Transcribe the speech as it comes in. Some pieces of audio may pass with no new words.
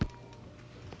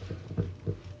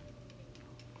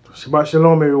Shabbat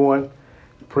Shalom, everyone.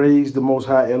 Praise the Most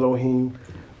High Elohim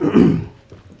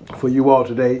for you all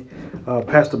today.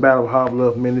 Pastor Battle of Hob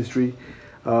Love Ministry.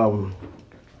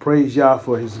 Praise Yah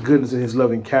for his goodness and his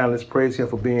loving kindness. Praise him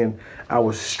for being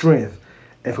our strength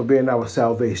and for being our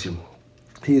salvation.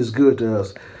 He is good to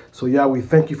us. So Yah, we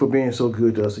thank you for being so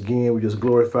good to us. Again, we just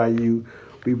glorify you.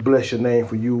 We bless your name,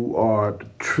 for you are the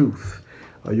truth.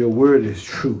 Your word is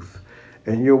truth.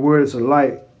 And your word is a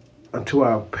light unto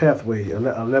our pathway, a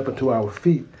lamp unto our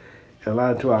feet, and a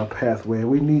light unto our pathway. And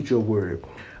we need your word.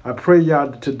 I pray, Yah,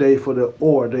 today for the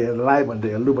enlightenment,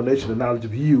 the illumination, the knowledge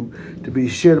of you to be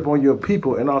shared upon your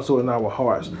people and also in our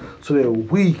hearts, so that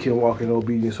we can walk in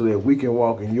obedience, so that we can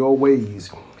walk in your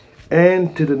ways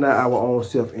and to deny our own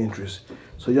self-interest.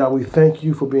 So, Yah, we thank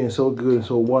you for being so good and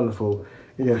so wonderful.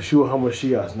 In Yeshua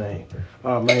HaMashiach's name.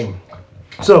 Amen.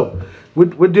 So,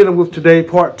 we're dealing with today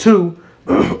part 2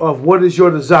 of what is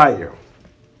your desire.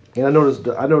 And I know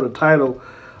the title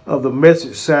of the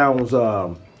message sounds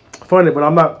funny, but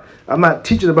I'm not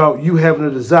teaching about you having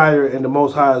a desire and the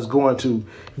Most High is going to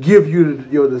give you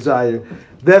your desire.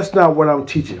 That's not what I'm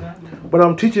teaching. But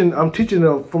I'm teaching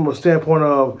from a standpoint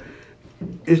of,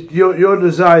 is your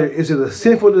desire, is it a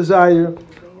sinful desire,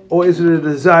 or is it a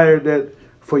desire that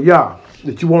for Yah,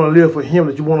 that you want to live for him,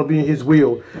 that you want to be in his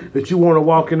will, that you want to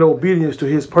walk in obedience to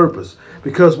his purpose?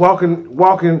 Because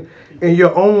walking in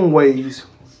your own ways,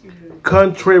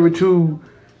 contrary to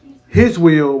his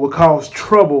will cause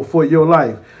trouble for your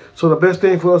life. So the best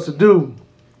thing for us to do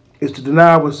is to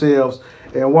deny ourselves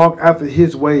and walk after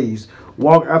his ways,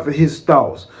 walk after his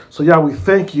thoughts. So Yah, we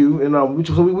thank you. And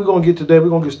so we're going to get today, we're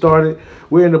going to get started.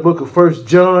 We're in the book of 1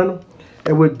 John,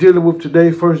 and we're dealing with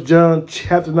today 1 John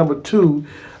chapter number 2,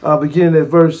 beginning at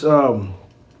verse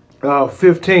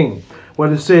 15,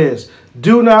 when it says,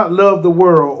 "Do not love the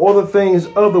world or the things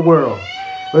of the world.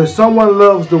 But if someone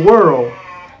loves the world,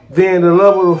 then the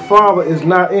love of the Father is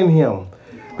not in him.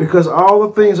 Because all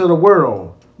the things of the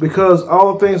world, the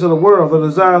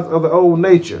desires of the old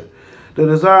nature, the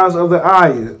desires of the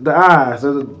eyes,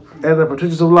 and the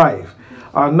particulars of life,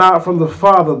 are not from the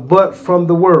Father, but from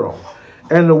the world.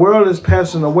 And the world is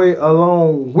passing away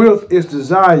along with its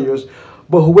desires,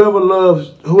 but whoever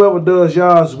does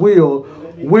Yah's will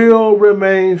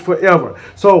remain forever."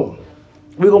 So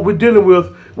we're dealing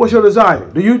with, what's your desire?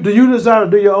 Do you desire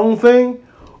to do your own thing,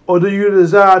 or do you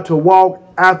desire to walk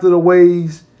after the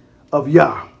ways of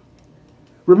Yah?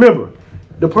 Remember,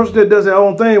 the person that does their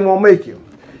own thing won't make it.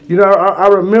 You know, I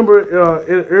remember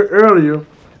earlier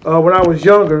when I was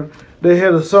younger, they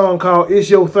had a song called "It's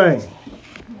Your Thing."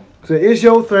 Say, "It's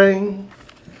your thing,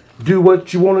 do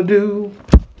what you want to do.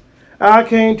 I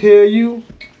can't tell you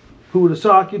who to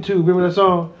sock you to." Remember that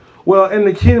song? Well, in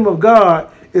the kingdom of God,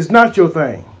 it's not your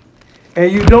thing.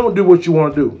 And you don't do what you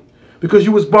want to do, because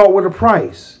you was bought with a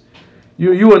price.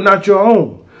 You are not your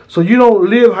own. So you don't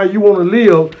live how you want to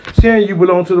live, saying you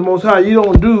belong to the Most High. You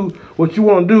don't do what you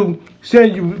want to do,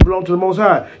 saying you belong to the Most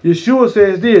High. Yeshua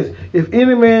says this: "If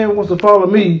any man wants to follow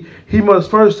me, he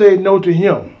must first say no to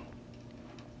him."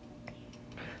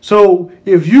 So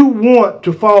if you want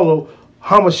to follow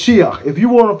Hamashiach, if you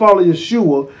want to follow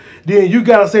Yeshua, then you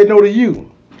got to say no to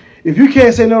you. If you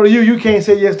can't say no to you, you can't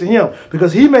say yes to him,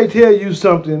 because he may tell you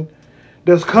something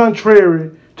that's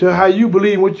contrary to how you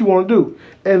believe what you want to do.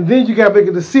 And then you got to make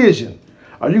a decision.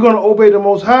 Are you going to obey the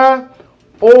Most High,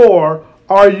 or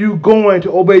are you going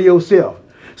to obey yourself?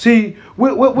 See,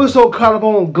 we're so caught up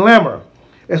on glamour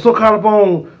and so caught up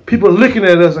on people looking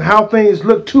at us and how things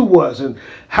look to us and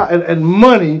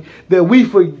money, that we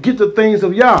forget the things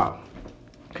of Yah.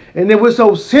 And then we're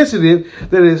so sensitive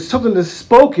that it's something that's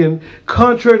spoken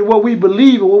contrary to what we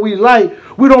believe and what we like,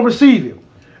 we don't receive it.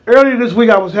 Earlier this week,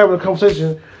 I was having a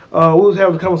conversation.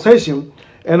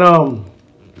 And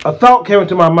a thought came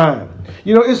into my mind.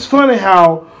 You know, it's funny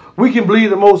how we can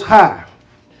believe the Most High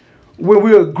when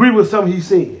we agree with something he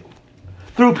said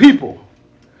through people.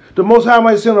 The Most High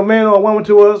might send a man or a woman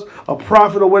to us, a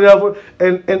prophet or whatever,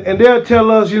 and they'll tell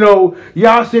us, you know,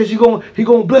 Yah says He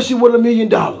gonna bless you with $1 million.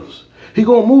 He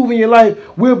gonna move in your life.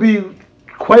 We'll be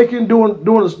quaking, doing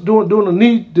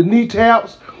the knee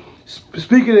taps,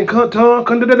 speaking in tongue,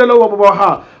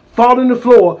 falling on the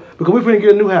floor, because we finna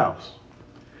get a new house,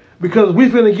 because we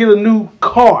finna get a new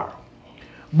car.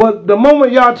 But the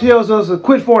moment Yah tells us to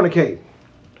quit fornicating,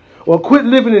 or quit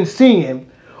living in sin,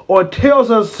 or tells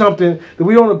us something that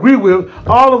we don't agree with,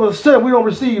 all of a sudden we don't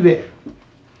receive that.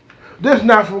 That's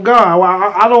not from God.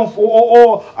 I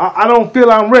don't feel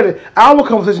I'm ready. Our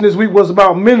conversation this week was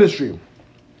about ministry.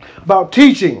 about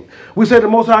teaching. We said the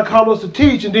Most High called us to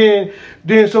teach, and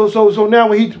then so now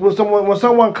when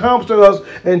someone comes to us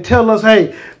and tell us,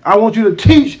 hey, I want you to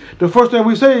teach, the first thing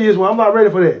we say is, well, I'm not ready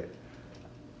for that.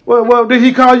 Well, did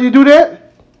He call you to do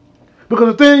that?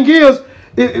 Because the thing is,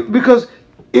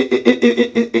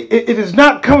 if it's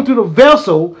not coming through the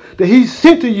vessel that He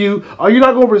sent to you, are you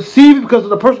not going to receive it because of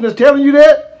the person that's telling you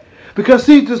that? Because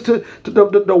see,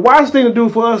 the wise thing to do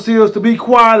for us is to be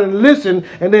quiet and listen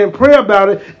and then pray about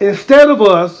it instead of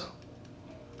us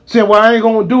saying, well, I ain't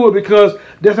going to do it because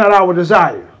that's not our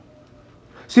desire.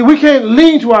 See, we can't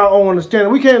lean to our own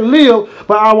understanding. We can't live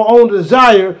by our own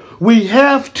desire. We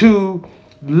have to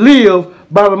live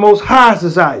by the Most High's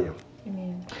desire.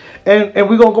 Amen. And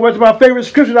we're going to go back to my favorite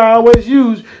scripture that I always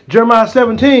use, Jeremiah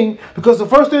 17, because the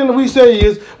first thing that we say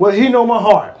is, well, He know my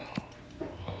heart.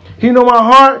 He know my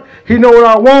heart. He know what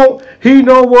I want. He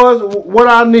know what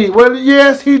I need. Well,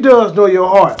 yes, He does know your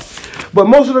heart. But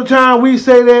most of the time we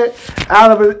say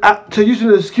that to using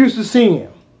the excuse of sin.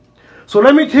 So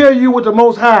let me tell you what the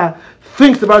Most High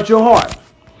thinks about your heart.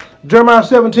 Jeremiah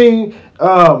 17,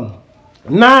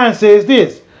 9 says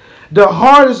this. The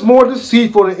heart is more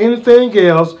deceitful than anything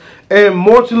else and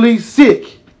mortally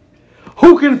sick.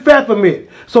 Who can fathom it?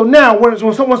 So now, when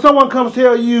someone comes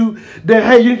tell you that,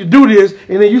 hey, you need to do this,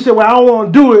 and then you say, well, I don't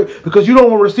want to do it because you don't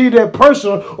want to receive that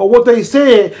person or what they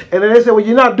said, and then they say, well,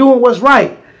 you're not doing what's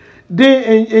right.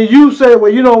 Then and you say,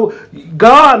 well, you know,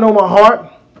 God know my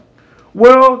heart.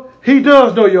 Well, He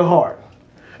does know your heart.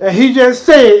 And He just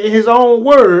said in His own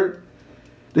word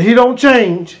that He don't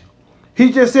change.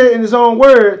 He just said in His own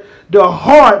word, the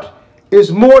heart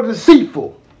is more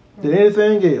deceitful than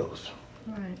anything else.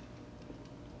 Right.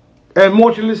 And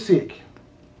mortally sick.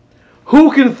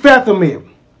 Who can fathom it?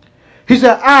 He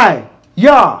said, I,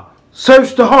 Yah,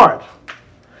 search the heart.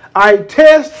 I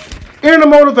test inner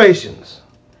motivations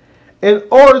in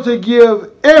order to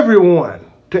give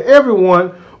to everyone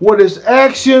what his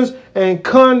actions and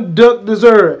conduct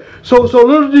deserve. So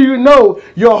little do you know,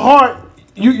 your heart,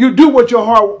 you do what your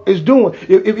heart is doing.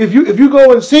 If you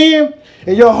go and sin,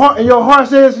 and your heart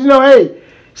says, you know, hey,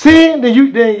 sin, then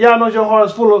y'all know your heart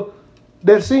is full of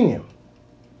that sin.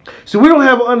 So we don't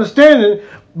have an understanding,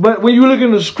 but when you look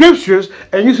in the scriptures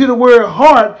and you see the word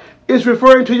heart, it's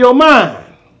referring to your mind.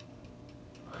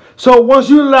 So once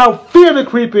you allow fear to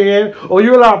creep in, or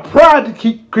you allow pride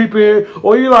to creep in,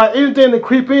 or you allow anything to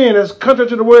creep in that's contrary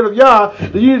to the word of Yah,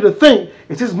 then you need to think,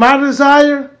 is this my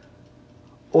desire,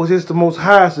 or is this the Most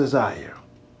High's desire?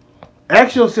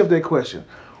 Ask yourself that question.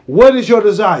 What is your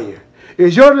desire?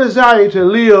 Is your desire to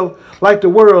live like the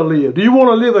world lives? Do you want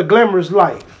to live a glamorous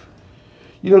life?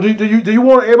 You know, do you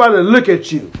want everybody to look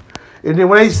at you? And then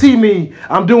when they see me,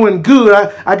 I'm doing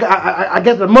good. I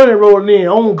got the money rolling in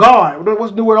on God.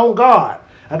 What's the new word? On God.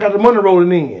 I got the money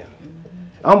rolling in.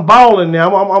 I'm balling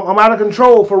now. I'm out of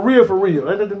control for real.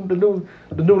 That's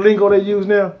the new lingo they use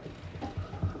now.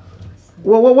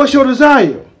 Well, what's your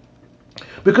desire?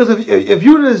 Because if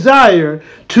you desire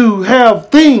to have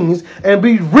things and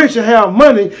be rich and have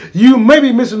money, you may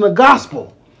be missing the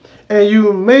gospel, and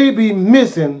you may be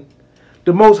missing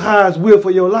the Most High's will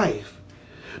for your life.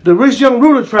 The rich young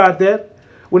ruler tried that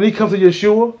when he comes to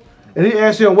Yeshua, and he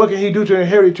asked him, what can he do to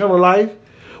inherit eternal life?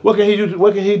 What can he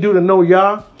do to know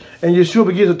Yah? And Yeshua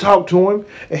begins to talk to him,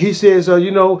 and he says,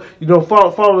 follow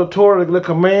the Torah, the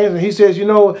commands. And he says,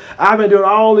 I've been doing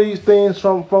all these things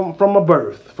from a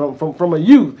birth, from a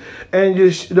youth. And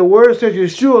the word says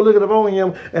Yeshua looking upon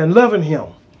him and loving him.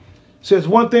 Says,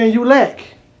 one thing you lack.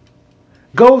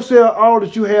 Go sell all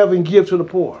that you have and give to the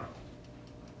poor.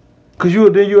 Because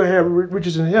you'll have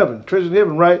riches in heaven, treasures in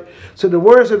heaven, right? So the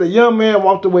word said the young man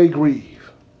walked away grieved.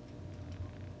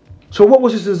 So what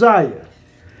was his desire?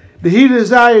 Did he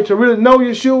desire to really know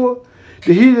Yeshua?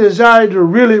 Did he desire to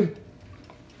really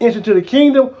enter into the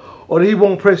kingdom? Or did he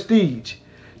want prestige?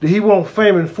 Did he want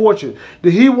fame and fortune?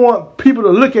 Did he want people to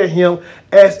look at him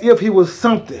as if he was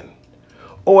something?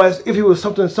 Or as if he was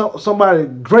somebody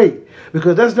great?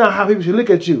 Because that's not how people should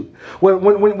look at you. When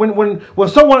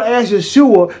someone asks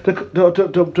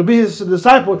Yeshua to be his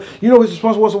disciple, you know his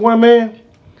response was to one man?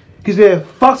 He said,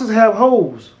 foxes have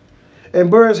holes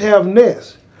and birds have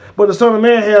nests, but the Son of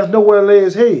Man has nowhere to lay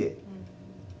his head.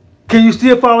 Can you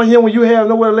still follow him when you have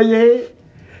nowhere to lay your head?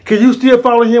 Can you still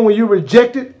follow him when you're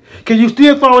rejected? Can you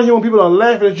still follow him when people are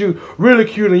laughing at you,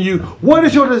 ridiculing you? What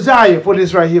is your desire for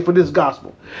this right here, for this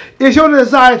gospel? Is your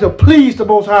desire to please the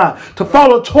Most High, to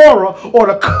follow Torah, or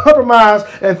to compromise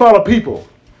and follow people?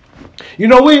 You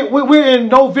know, we're in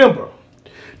November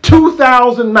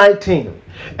 2019.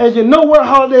 And you know what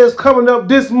holiday is coming up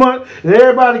this month and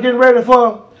everybody getting ready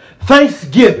for?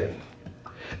 Thanksgiving.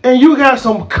 And you got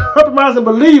some compromising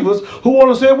believers who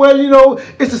want to say, well, you know,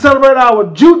 it's to celebrate our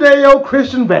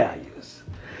Judeo-Christian values.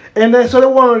 And so they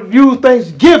want to use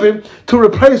Thanksgiving to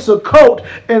replace a cult.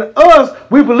 And us,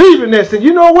 we believe in this. And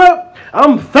you know what?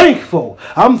 I'm thankful.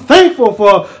 I'm thankful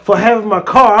for having my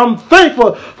car. I'm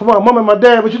thankful for my mom and my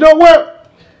dad. But you know what?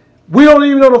 We don't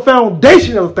even know the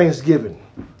foundation of Thanksgiving.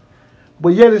 But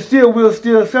yet we'll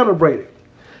still celebrate it.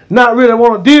 Not really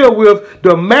want to deal with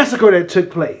the massacre that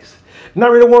took place.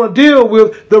 Not really want to deal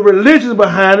with the religion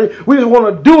behind it. We just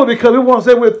want to do it because we want to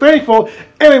say we're thankful,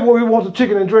 and we want the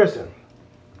chicken and dressing.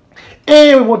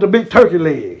 And we want the big turkey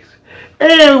legs.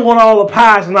 And we want all the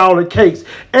pies and all the cakes.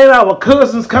 And our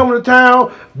cousins coming to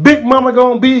town. Big mama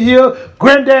gonna be here.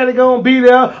 Granddaddy gonna be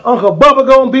there. Uncle Bubba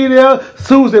gonna be there.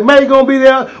 Susie May gonna be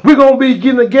there. We're gonna be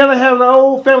getting together, having an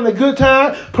old family good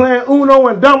time, playing Uno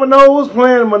and Dominoes,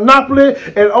 playing Monopoly,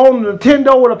 and on the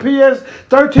Nintendo with a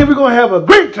PS13. We're gonna have a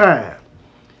great time.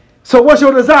 So what's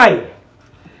your desire?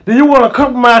 Do you want to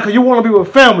compromise because you want to be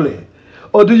with family?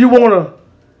 Or do you want to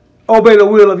obey the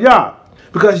will of Yah?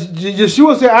 Because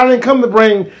Yeshua said, I didn't come to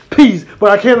bring peace, but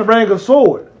I came to bring a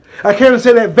sword. I came to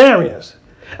say that variance.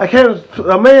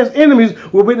 A man's enemies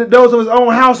will be those of his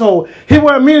own household. He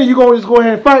wasn't meaning you're going to just go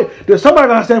ahead and fight. There's somebody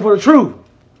going to stand for the truth.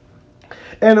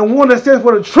 And the one that stands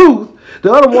for the truth,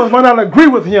 the other ones might not agree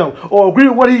with him or agree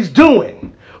with what he's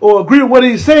doing or agree with what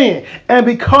he's saying. And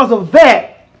because of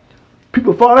that,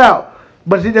 people fall out.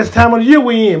 But see, that's the time of the year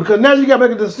we're in. Because now you got to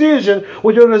make a decision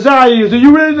what your desire is. Do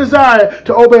you really desire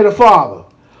to obey the Father?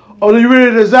 Or do you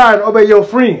really desire to obey your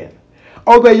friend?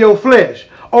 Obey your flesh?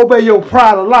 Obey your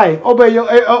pride of life? Obey the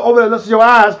lust of your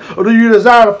eyes? Or do you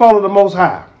desire to follow the Most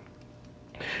High?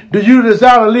 Do you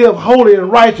desire to live holy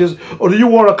and righteous? Or do you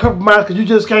want to compromise because you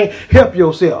just can't help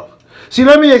yourself? See,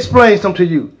 let me explain something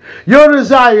to you. Your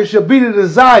desires should be the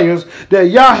desires that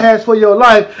Yah has for your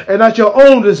life and not your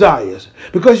own desires.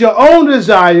 Because your own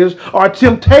desires are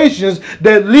temptations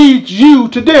that lead you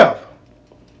to death.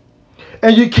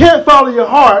 And you can't follow your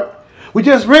heart. We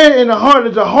just read in the heart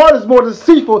that the heart is more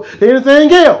deceitful than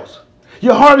anything else.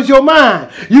 Your heart is your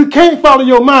mind. You can't follow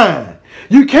your mind.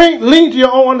 You can't lean to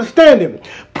your own understanding.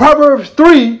 Proverbs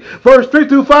 3, verse 3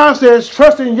 through 5 says,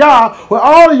 trust in Yah with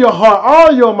all of your heart,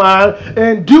 all of your mind,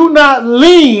 and do not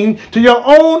lean to your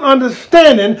own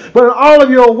understanding, but in all of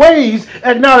your ways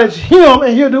acknowledge Him,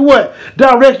 and He'll do what?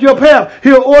 Direct your path.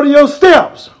 He'll order your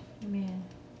steps. Amen.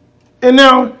 And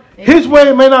now, His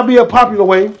way may not be a popular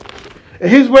way, and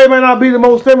His way may not be the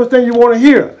most famous thing you want to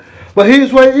hear, but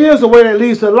His way is the way that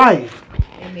leads to life.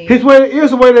 His way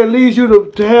is the way that leads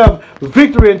you to have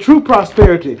victory and true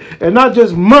prosperity and not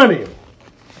just money.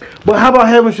 But how about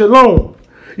having shalom?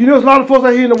 You know, there's a lot of folks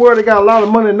out here in the world that got a lot of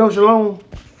money and no shalom.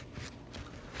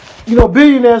 You know,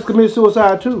 billionaires commit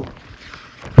suicide too.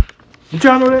 Did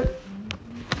y'all know that?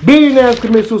 Billionaires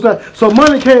commit suicide. So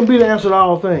money can't be the answer to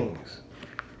all things.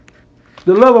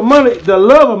 The love of money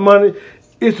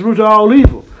is the root of all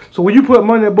evil. So when you put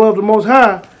money above the Most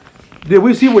High, then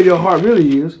we see where your heart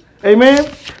really is. Amen.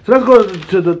 So let's go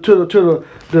to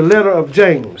the letter of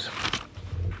James,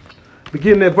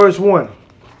 beginning at verse 1.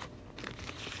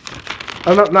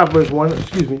 Not verse 1.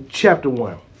 Excuse me. Chapter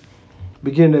 1,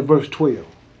 beginning at verse 12.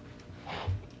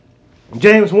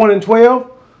 James 1 and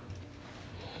 12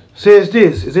 says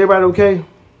this. Is everybody okay?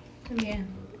 Yeah.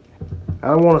 I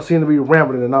don't want to seem to be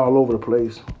rambling and all over the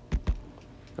place.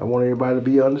 I want everybody to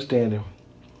be understanding.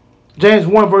 James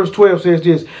 1 verse 12 says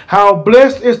this. How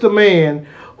blessed is the man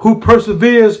who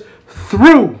perseveres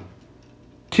through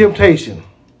temptation.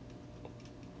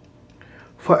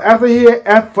 For after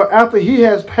he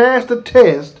has passed the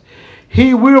test,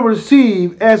 he will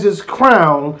receive as his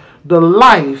crown the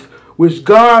life which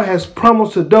God has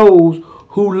promised to those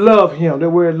who love him. That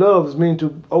word love means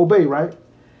to obey, right?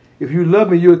 If you love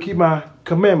me, you'll keep my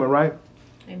commandment, right?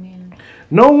 Amen.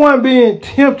 No one being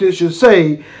tempted should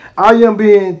say, I am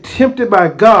being tempted by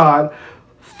God,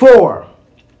 for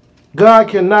God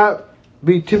cannot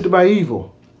be tempted by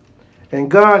evil, and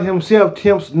God himself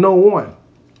tempts no one.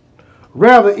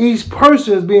 Rather, each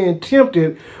person is being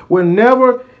tempted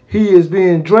whenever he is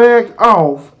being dragged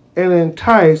off and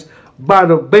enticed by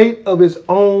the bait of his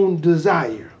own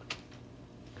desire.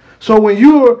 So when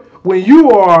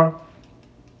you are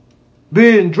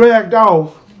being dragged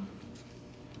off,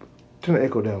 turn the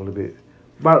echo down a little bit,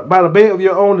 by the bait of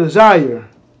your own desire,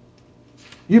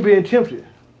 you're being tempted.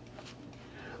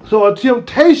 So a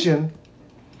temptation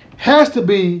has to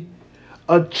be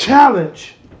a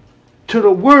challenge to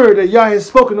the word that Yah has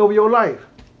spoken over your life.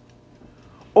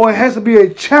 Or it has to be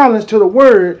a challenge to the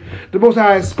word the Most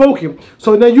High has spoken.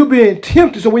 So now you're being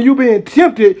tempted. So when you're being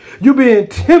tempted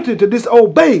to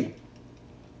disobey.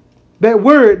 That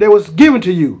word that was given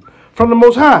to you from the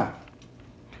Most High.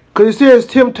 Because it says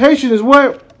temptation is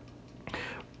what?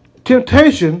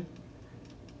 Temptation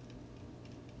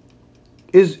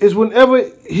is whenever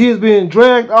he is being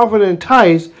dragged off and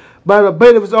enticed by the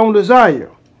bait of his own desire.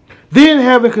 Then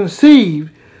having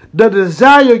conceived, the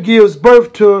desire gives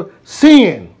birth to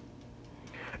sin.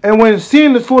 And when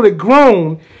sin is fully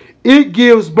grown, it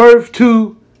gives birth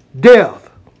to death.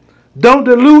 Don't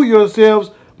delude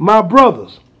yourselves, my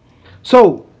brothers.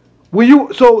 So,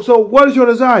 what is your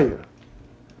desire?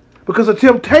 Because a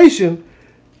temptation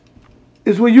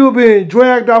is when you're being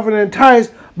dragged off and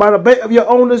enticed by the bait of your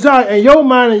own desire. And your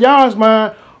mind and y'all's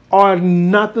mind are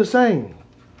not the same.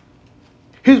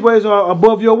 His ways are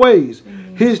above your ways.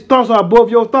 Mm-hmm. His thoughts are above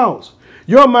your thoughts.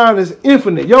 Your mind is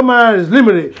infinite. Your mind is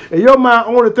limited. And your mind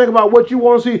only think about what you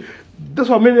want to see. That's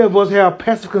why many of us have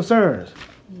passive concerns.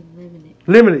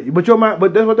 Limited. But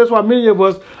that's why many of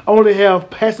us only have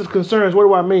passive concerns. What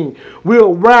do I mean?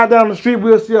 We'll ride down the street,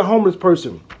 we'll see a homeless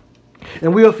person,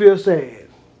 and we'll feel sad.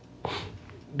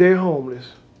 They're homeless.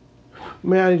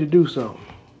 Man, I need to do something.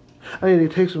 I need to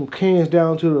take some cans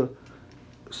down to the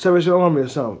Salvation Army or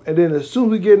something. And then as soon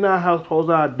as we get in our house, close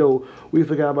our door, we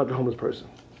forgot about the homeless person.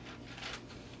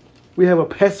 We have a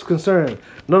passive concern.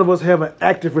 None of us have an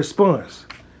active response.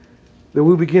 That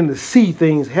we begin to see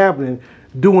things happening,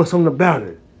 doing something about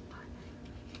it.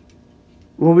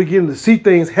 When we begin to see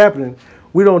things happening,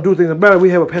 we don't do things about it. We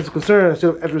have a passive concern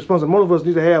instead of active response. And most of us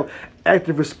need to have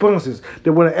active responses.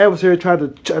 That when an adversary tries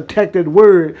to attack that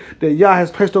word that Yah has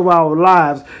placed over our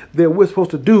lives that we're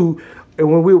supposed to do, and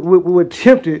when we're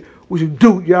tempted, we should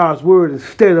do Yah's word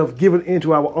instead of giving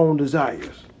into our own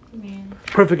desires. Amen.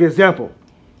 Perfect example,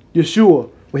 Yeshua,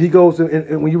 when he goes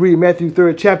and when you read Matthew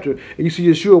 3rd chapter, and you see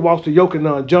Yeshua walks to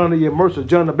Yochanan, John the Immerser,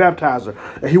 John the Baptizer,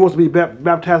 and he wants to be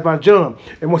baptized by John.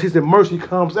 And once he's immersed, he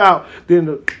comes out,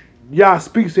 then Yah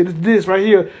speaks, says, this right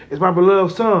here is my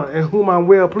beloved son, in whom I'm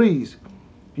well pleased.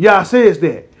 Yah says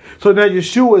that. So now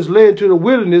Yeshua is led to the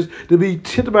wilderness to be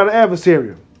tempted by the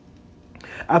adversary.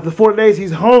 After 40 days,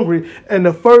 he's hungry, and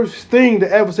the first thing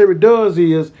the adversary does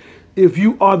is, if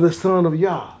you are the son of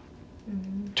Yah,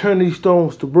 turn these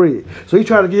stones to bread. So he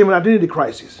tried to give him an identity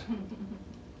crisis.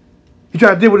 He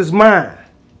tried to deal with his mind.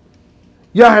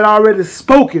 Yah had already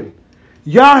spoken.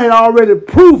 Yah had already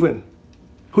proven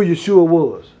who Yeshua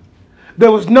was.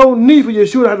 There was no need for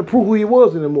Yeshua to have to prove who he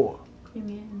was anymore.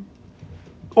 Amen.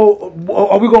 Or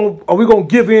are we gonna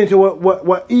give in to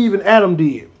what Eve and Adam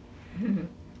did?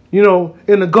 You know,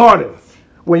 in the garden,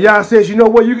 when Yah says, you know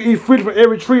what, you can eat fruit from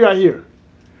every tree out here.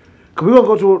 Because we're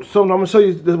going to go to something, I'm going to show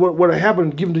you what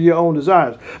happened given to your own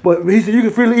desires. But he said you can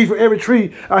freely eat from every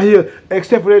tree out here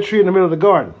except for that tree in the middle of the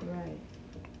garden. Right.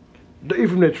 Don't eat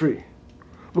from that tree.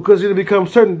 Because it'll become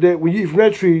certain that when you eat from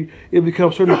that tree, it'll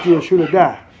become certain that you're sure to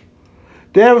die.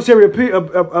 The adversary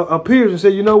appears and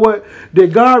says, you know what,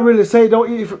 did God really say don't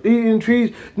eat in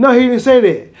trees? No, he didn't say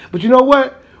that. But you know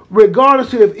what?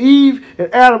 Regardless of if Eve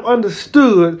and Adam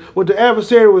understood what the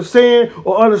adversary was saying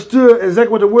or understood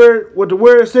exactly what the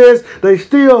word says, they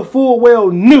still full well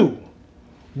knew,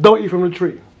 don't eat from the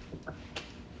tree.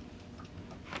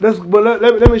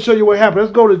 Let me show you what happened.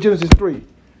 Let's go to Genesis 3.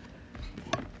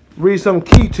 Read some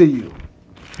key to you.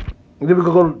 And then we're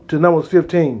going to go to Numbers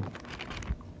 15.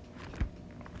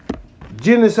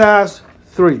 Genesis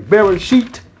 3.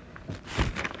 Bereshit,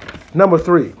 number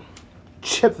 3.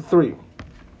 Chapter 3.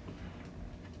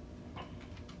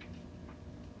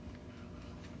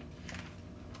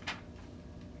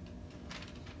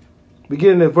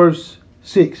 Beginning at verse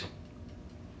 6.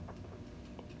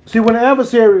 See, when the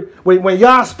adversary, when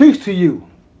Yah speaks to you,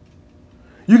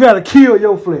 you got to kill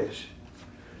your flesh.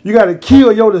 You got to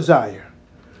kill your desire.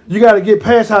 You got to get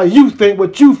past how you think,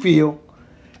 what you feel,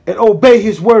 and obey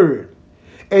his word.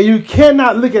 And you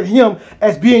cannot look at him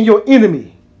as being your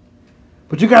enemy.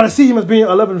 But you got to see him as being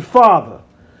a loving father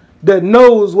that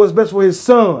knows what's best for his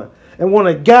son and want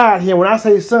to guide him. When I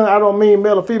say son, I don't mean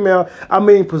male or female. I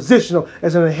mean positional,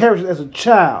 as an inheritance, as a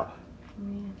child.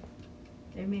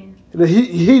 Amen.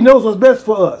 He knows what's best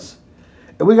for us.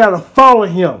 And we got to follow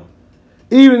him.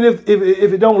 Even if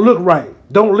it don't look right.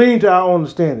 Don't lean to our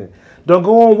understanding. Don't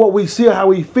go on what we see or how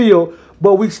we feel,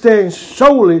 but we stand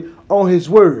solely on his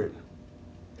word.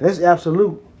 That's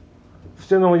absolute.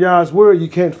 Stand on Yah's word, you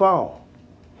can't fall.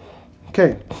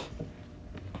 Okay.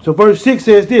 So verse 6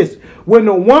 says this. When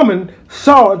the woman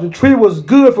saw the tree was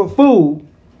good for food,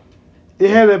 it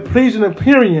had a pleasing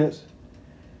appearance,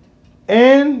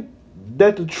 and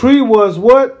that the tree was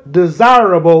what?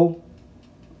 Desirable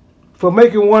for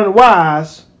making one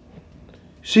wise,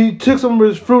 she took some of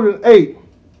its fruit and ate.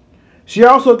 She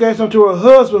also gave some to her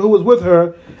husband who was with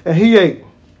her, and he ate.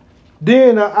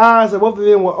 Then the eyes of both of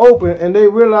them were open, and they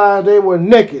realized they were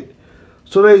naked.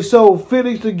 So they sewed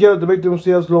fittings together to make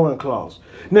themselves loincloths.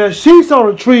 Now she saw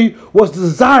the tree was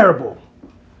desirable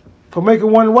for making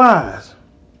one wise.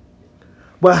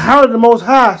 But how did the Most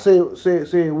High say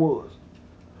it was?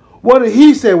 What did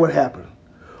He say would happen?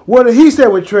 What did He say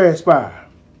would transpire?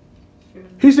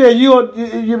 He said, "You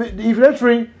eat that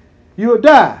tree, you'll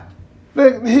die."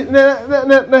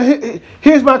 Now,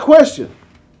 here's my question: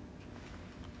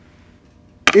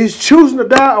 is choosing to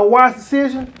die a wise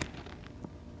decision?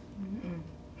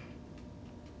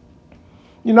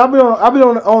 You know, I've been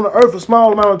on the earth a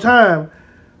small amount of time,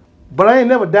 but I ain't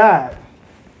never died.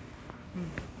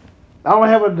 I don't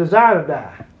have a desire to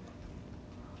die.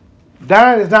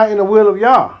 Dying is not in the will of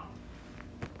Yah.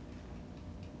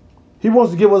 He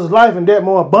wants to give us life and that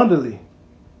more abundantly.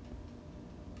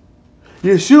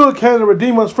 Yeshua came to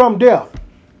redeem us from death,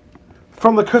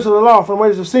 from the curse of the law, from the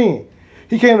wages of sin.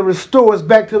 He came to restore us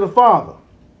back to the Father,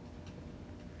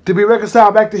 to be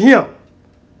reconciled back to Him,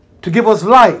 to give us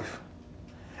life.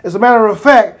 As a matter of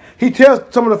fact, He tells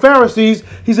some of the Pharisees,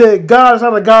 He said, God is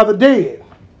not a God of the dead,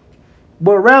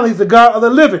 but rather He's the God of the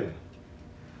living.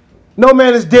 No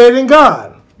man is dead in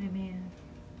God. Amen.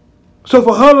 So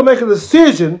for her to make a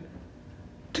decision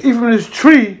to eat from this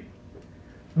tree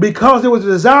because it was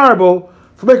desirable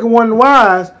for making one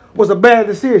wise was a bad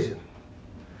decision.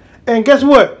 And guess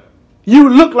what? You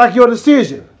look like your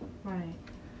decision. Right.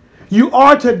 You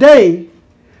are today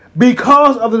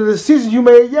because of the decisions you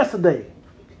made yesterday.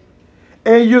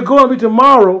 And you're going to be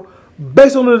tomorrow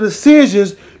based on the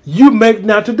decisions you make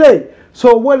now today.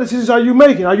 So what decisions are you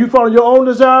making? Are you following your own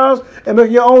desires and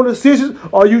making your own decisions?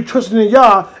 Or are you trusting in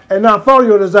Yah and not following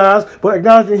your desires but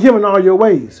acknowledging Him in all your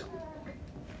ways?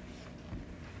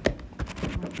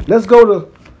 Let's go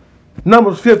to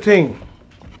Numbers 15.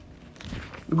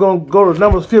 We're going to go to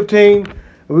Numbers 15 and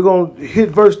we're going to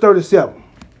hit verse 37.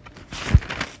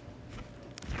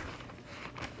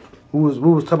 We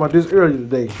was talking about this earlier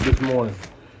today, this morning.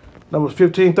 Numbers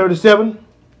 15:37.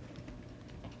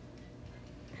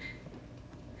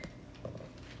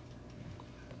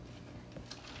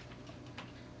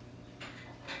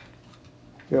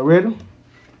 You ready?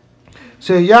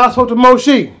 Say, Yah spoke to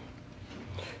Moshe,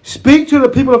 speak to the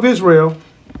people of Israel,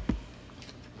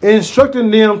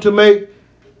 instructing them to make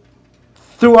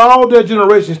through all of their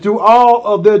generations,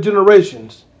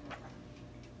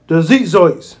 the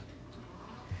zitzois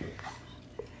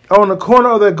on the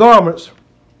corner of their garments,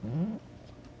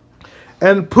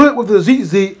 and put with the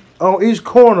zitzit on each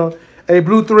corner a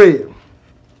blue thread.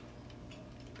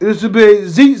 It is to be a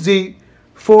zitzit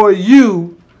for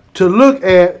you to look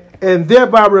at and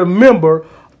thereby remember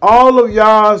all of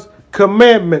Yah's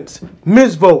commandments,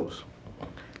 mitzvos,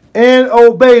 and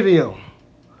obey them,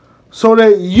 so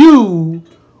that you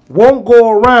won't go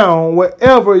around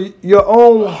wherever your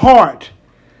own heart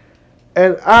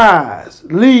and eyes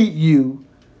lead you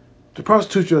to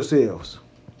prostitute yourselves.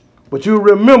 But you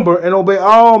remember and obey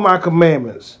all my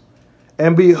commandments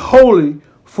and be holy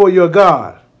for your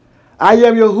God. I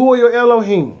am Yahuwah your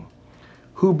Elohim,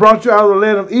 who brought you out of the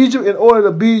land of Egypt in order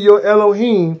to be your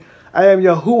Elohim. I am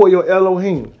Yahuwah your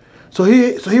Elohim. So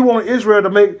he wanted Israel to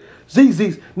make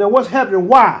zitzits. Now what's happening?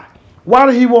 Why? Why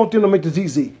did he want them to make the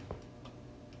zitzit?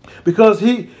 Because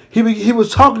he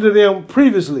was talking to them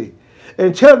previously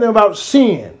and telling them about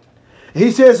sin.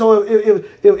 He said, so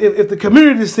if the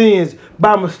community sins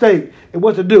by mistake, and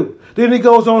what to do? Then he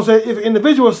goes on and says, if an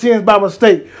individual sins by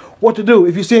mistake, what to do?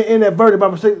 If you sin inadvertently by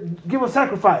mistake, give a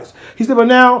sacrifice. He said, but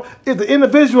now, if the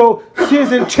individual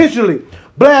sins intentionally,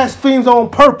 blasphemes on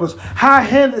purpose,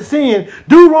 high-handed sin,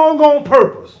 do wrong on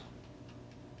purpose,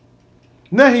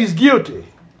 now he's guilty.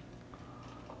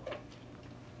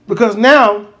 Because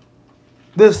now,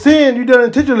 the sin you done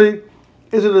intentionally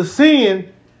is a sin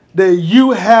that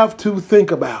you have to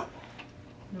think about.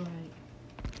 Right.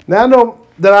 Now I know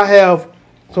that I have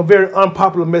some very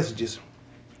unpopular messages,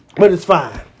 but it's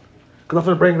fine, because I'm going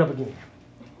to bring it up again.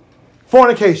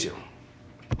 Fornication.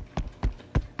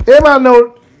 Everybody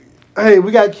know, hey,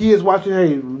 we got kids watching,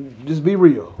 hey, just be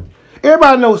real.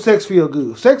 Everybody knows sex feels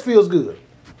good. Sex feels good.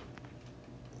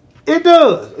 It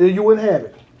does, or you wouldn't have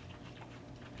it.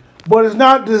 But it's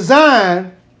not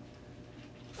designed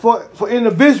for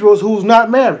individuals who's not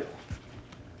married.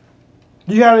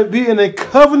 You got to be in a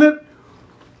covenant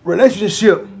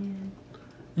relationship.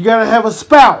 You got to have a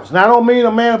spouse. Now, I don't mean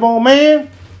a man upon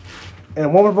man and a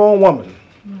woman upon woman.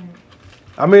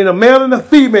 I mean a male and a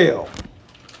female.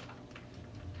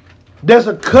 That's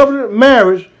a covenant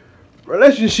marriage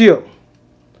relationship.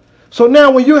 So now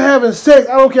when you're having sex,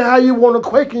 I don't care how you want to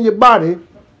quake in your body,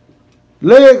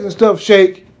 legs and stuff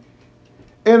shake,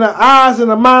 in the eyes and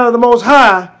the mind of the Most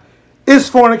High is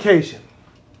fornication.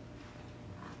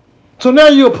 So now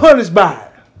you're punished by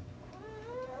it.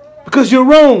 Because you're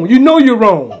wrong. You know you're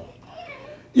wrong.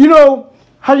 You know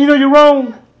how you know you're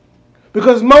wrong?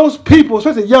 Because most people,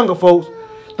 especially younger folks,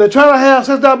 that try to have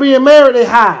sex without being married, they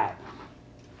hide.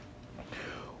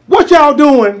 What y'all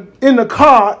doing in the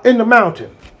car in the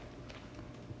mountain?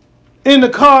 In the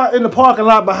car in the parking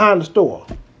lot behind the store?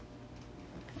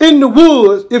 In the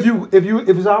woods, if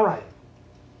it's all right.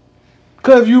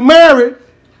 Because if you married,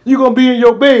 you're gonna be in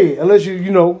your bed unless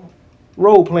you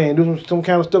role playing, doing some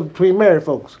kind of stuff between married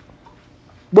folks.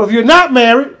 But if you're not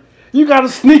married, you gotta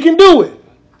sneak and do it.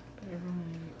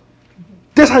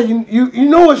 That's how you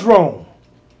know it's wrong.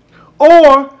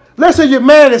 Or let's say you're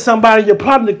mad at somebody, you're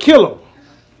plotting to kill them.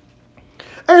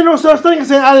 Ain't no such thing as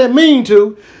saying I didn't mean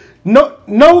to.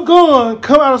 No gun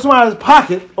come out of somebody's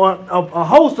pocket or a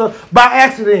holster by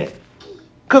accident.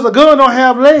 Because a gun don't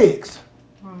have legs.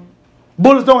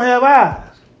 Bullets don't have eyes.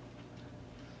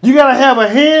 You gotta have a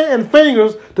hand and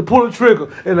fingers to pull the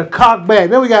trigger and a cock back.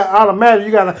 Then we got automatic.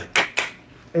 You gotta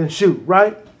and shoot,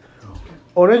 right?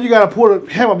 Or then you gotta pull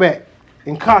the hammer back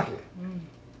and cock it.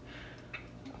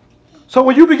 So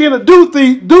when you begin to do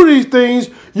these things,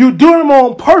 you do them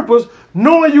on purpose,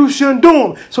 knowing you shouldn't do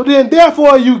them. So then,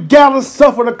 therefore, you gotta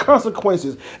suffer the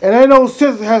consequences. And ain't no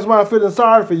sense in having somebody feeling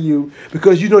sorry for you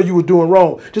because you know you were doing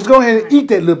wrong. Just go ahead and eat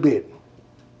that little bit.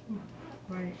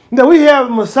 Right. Now we have a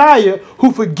Messiah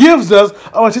who forgives us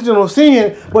our intentional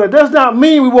sin, but it does not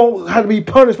mean we won't have to be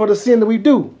punished for the sin that we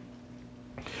do.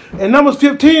 In Numbers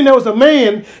 15, there was a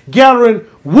man gathering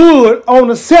wood on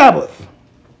the Sabbath.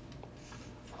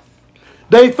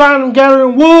 They find him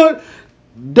gathering wood.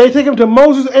 They take him to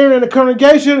Moses, Aaron, and the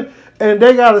congregation, and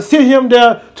they got to sit him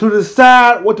there to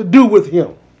decide what to do with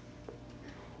him.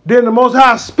 Then the Most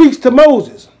High speaks to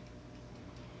Moses.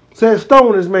 Says,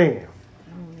 stone this man.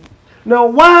 Now,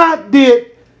 why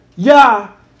did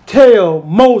Yah tell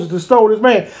Moses to stone this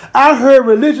man? I heard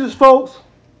religious folks,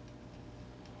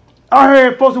 I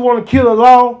heard folks who want to kill the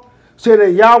law say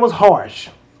that Yah was harsh.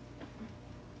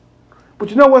 But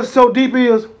you know what's so deep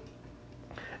is?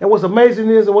 And what's amazing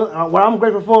is, and what I'm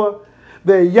grateful for,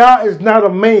 that Yah is not a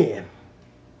man.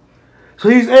 So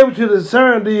he's able to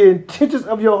discern the intentions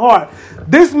of your heart.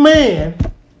 This man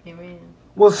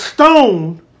was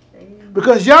stoned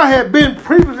because Yah had been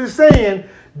previously saying,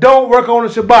 don't work on the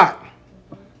Shabbat.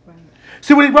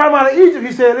 See, when he brought him out of Egypt,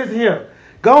 he said, listen here,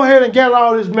 go ahead and gather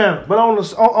all this manna. But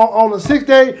on the sixth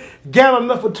day, gather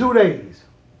enough for 2 days.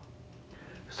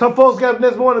 Some folks got the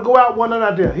next morning to go out, one night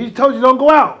out there. He told you don't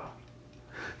go out.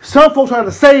 Some folks trying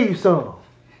to save some.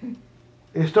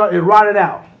 It rotted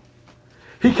out.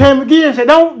 He came again and said,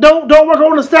 don't work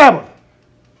on the Sabbath.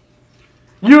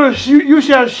 You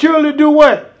shall surely do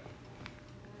what?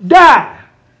 Die.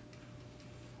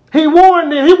 He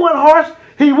warned them. He wasn't harsh.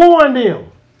 He warned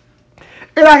them.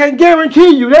 And I can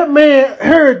guarantee you that man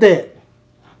heard that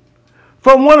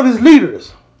from one of his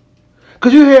leaders.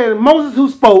 Because you had Moses who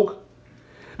spoke.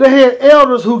 They had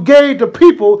elders who gave the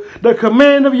people the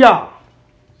command of Yah.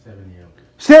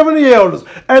 70 elders.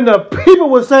 And the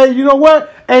people would say, you know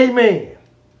what? Amen.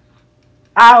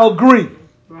 I agree.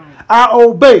 Right. I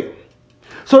obey.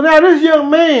 So now this young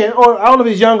man, or I don't know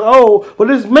if he's young or old, but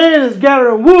this man is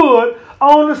gathering wood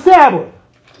on the Sabbath.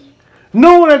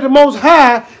 Knowing that the Most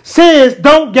High says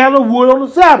don't gather wood on the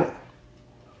Sabbath.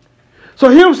 So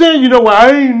him saying, you know what,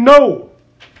 I ain't know.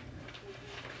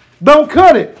 Don't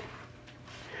cut it.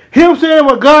 Him saying,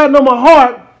 well, God know my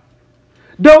heart,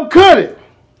 don't cut it.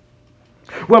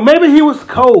 Well, maybe he was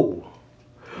cold.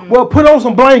 Well, put on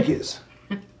some blankets.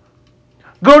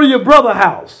 Go to your brother's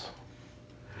house.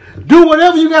 Do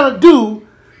whatever you got to do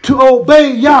to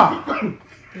obey Yah.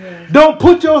 Yeah. Don't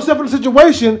put yourself in a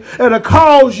situation that'll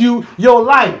cause you your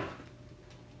life.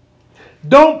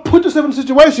 Don't put yourself in a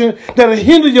situation that'll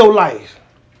hinder your life.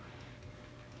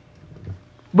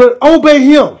 But obey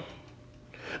him.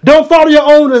 Don't follow your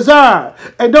own desire.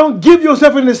 And don't give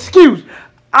yourself an excuse.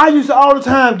 I used to all the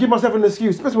time give myself an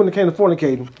excuse, especially when it came to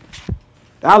fornicating.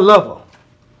 I love her.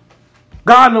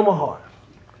 God know my heart.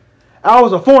 I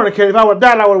was a fornicator. If I would have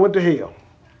died, I would have went to hell.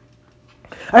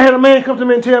 I had a man come to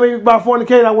me and tell me about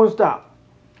fornicating. I wouldn't stop.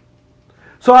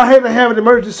 So I had to have an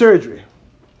emergency surgery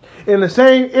in the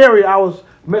same area I was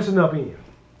messing up in.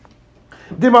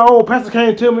 Then my old pastor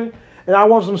came to me, and I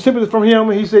wanted some sympathy from him.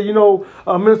 And he said,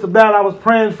 Minister Ballard, I was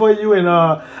praying for you, and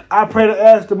I pray to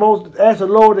ask the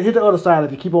Lord to hit the other side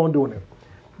if you keep on doing it.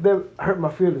 That hurt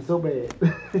my feelings so bad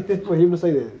for him to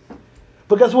say that.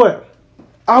 But guess what?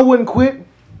 I wouldn't quit.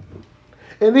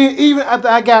 And then even after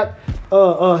I got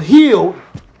healed,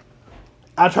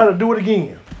 I tried to do it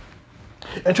again.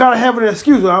 and try to have an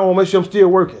excuse. I want to make sure I'm still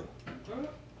working.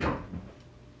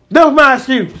 That was my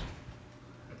excuse.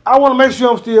 I want to make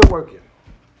sure I'm still working.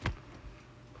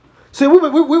 See,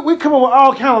 we come up with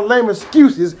all kind of lame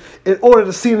excuses in order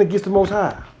to sin against the Most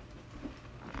High.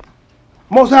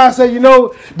 Most High said,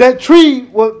 that tree,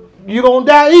 well, you're going to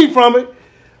die eat from it.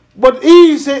 But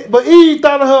Eve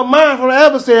thought in her mind from the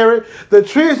adversary, the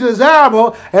tree is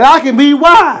desirable and I can be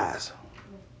wise.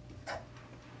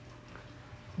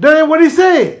 That ain't what he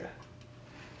said.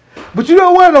 But you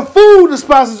know what? The fool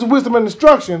despises wisdom and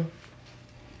instruction.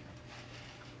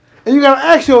 And you got to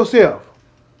ask yourself,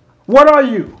 what are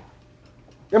you?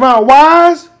 Am I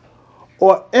wise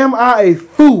or am I a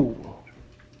fool?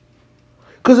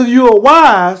 Because if you are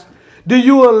wise, then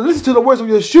you will listen to the words of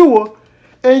Yeshua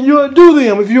and you'll do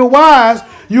them. If you're wise,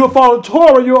 you'll follow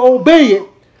Torah, you'll obey it.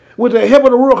 With the help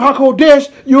of the Ruach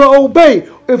HaKodesh, you'll obey.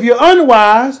 If you're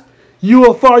unwise, you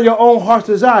will follow your own heart's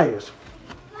desires.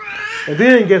 And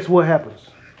then guess what happens?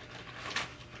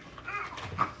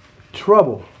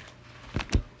 Trouble.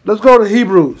 Let's go to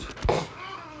Hebrews.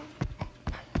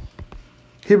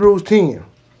 Hebrews 10.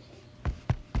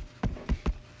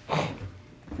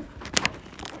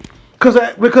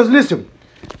 Because listen,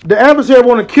 the adversary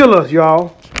want to kill us,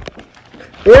 y'all.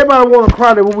 Everybody want to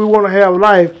cry that we want to have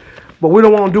life, but we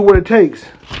don't want to do what it takes.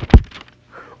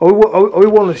 Or we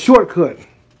want a shortcut.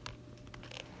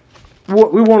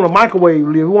 We want a microwave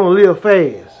live. We want to live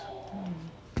fast.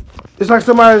 It's like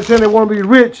somebody saying they want to be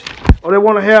rich, or they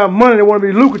want to have money, they want to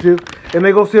be lucrative, and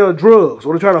they go sell drugs,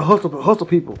 or they try to hustle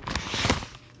people.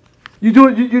 You're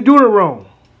doing it wrong.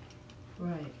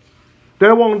 Right. They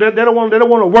don't want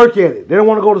to work at it. They don't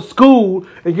want to go to school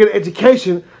and get an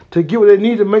education to get what they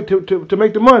need to make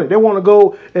the money. They want to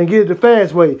go and get it the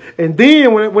fast way. And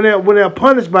then when they're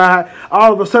punished by it,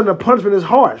 all of a sudden the punishment is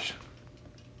harsh.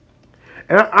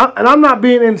 And I'm not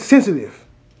being insensitive.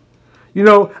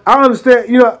 I understand.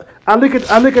 I look at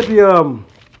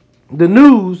the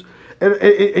news,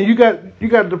 and you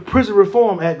got the Prison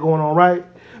Reform Act going on, right?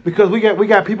 Because we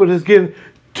got people that's getting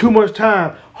too much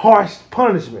time, harsh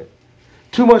punishment.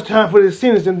 Too much time for this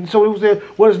sentence, and so we said,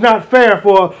 well, it's not fair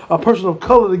for a person of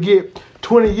color to get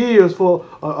 20 years for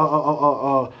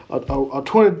a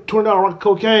 $20 rock of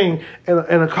cocaine, and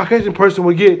a Caucasian person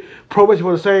would get probation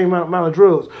for the same amount of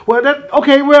drugs. Well,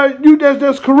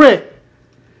 that's correct.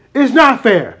 It's not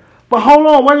fair. But hold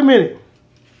on, wait a minute.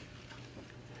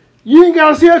 You ain't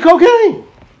gotta sell cocaine.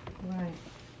 Right.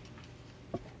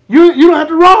 You don't have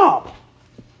to rob.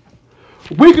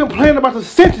 We complain about the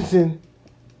sentencing,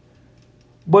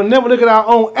 but never look at our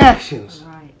own actions.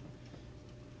 Right.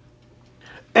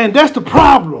 And that's the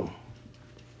problem.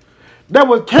 That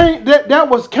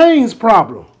was Cain's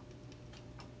problem.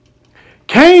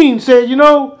 Cain said,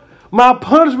 my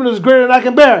punishment is greater than I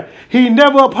can bear. He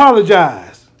never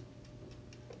apologized.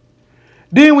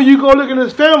 Then when you go look at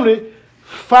his family,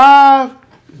 5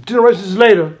 generations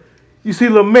later, you see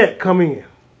Lamech come in.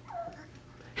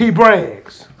 He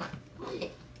brags.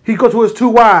 He goes to his 2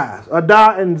 wives,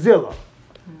 Adah and Zillah.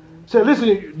 Said, listen,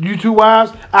 you 2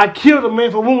 wives, I killed a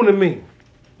man for wounding me.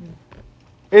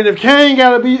 And if Cain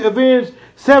got to be avenged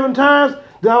 7 times,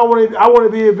 then I want to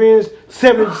be avenged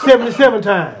 77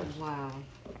 times. Wow.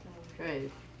 Crazy.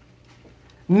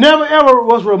 Never ever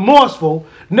was remorseful,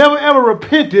 never ever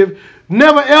repentive,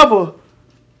 never ever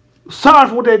sorry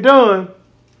for what they done.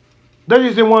 They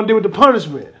just didn't want to deal with the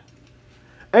punishment.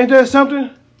 Ain't that something?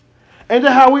 Ain't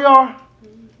that how we are?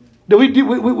 That we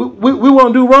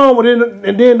want to do wrong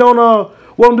and then don't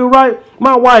want to do right.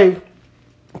 My wife,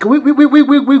 we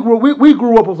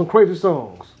grew up on some crazy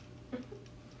songs.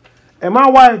 And my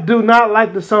wife do not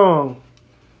like the song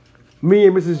Me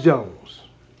and Mrs. Jones.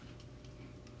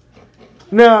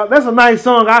 Now, that's a nice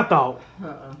song, I thought.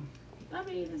 I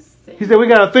mean, He said, we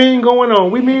got a thing going on.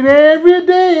 We meet every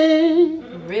day.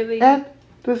 Really? At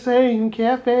the same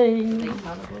cafe.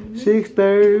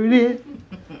 6:30.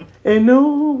 And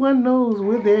no one knows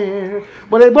we're there.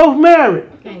 But they both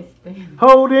married. Can't stand.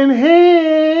 Holding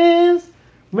hands.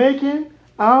 Making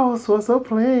all sorts of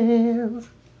plans.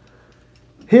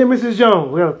 Here, Mrs.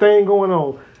 Jones, we got a thing going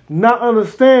on. Not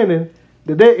understanding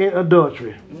that they're in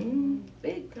adultery.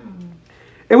 Big time.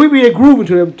 And we be grooving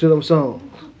to them songs.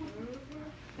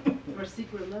 Or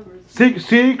secret lovers.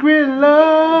 Secret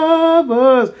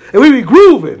lovers. And we be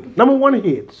grooving. #1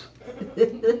 hits.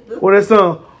 Or that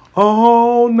song,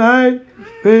 all night,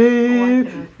 babe,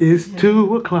 it's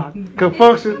 2 o'clock.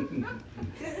 Confunction.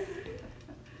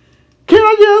 Can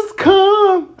I just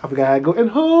come? I forgot how to go and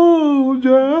hold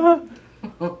you.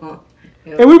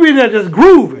 And we be there just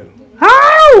grooving.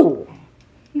 How?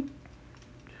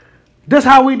 That's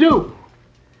how we do.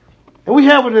 And we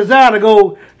have a desire to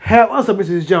go have us a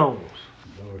Mrs. Jones.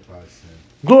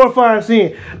 Glorifying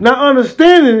sin. Now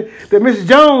understanding that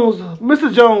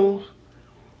Mr. Jones,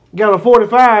 got a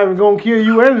 45 and gonna kill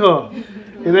you and her.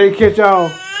 If they catch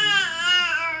y'all.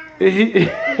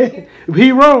 If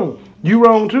he wrong, you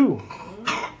wrong too.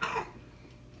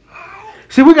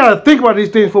 See, we gotta think about these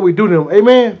things before we do them.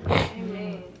 Amen?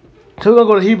 Amen. So we're gonna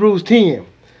go to Hebrews 10.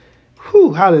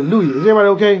 Whew, hallelujah. Is everybody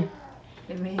okay?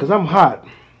 Amen. Because I'm hot.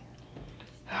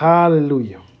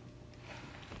 Hallelujah.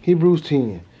 Hebrews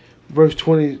 10. Verse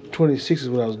 26 is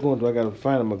what I was going to. I got to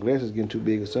find it. My glasses getting too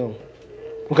big or something.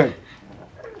 Okay.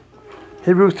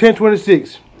 Hebrews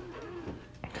 10:26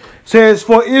 says,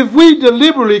 "For if we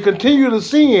deliberately continue to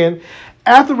sin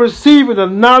after receiving the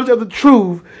knowledge of the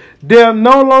truth, there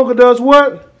no longer does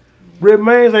what?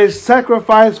 Remains a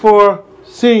sacrifice for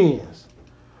sins."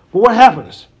 But what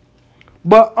happens?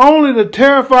 But only the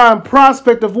terrifying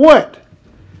prospect of what?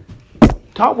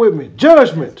 Talk with me.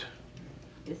 Judgment.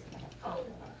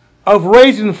 Of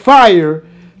raging fire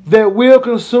that will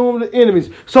consume the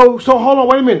enemies. So hold on,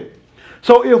 wait a minute.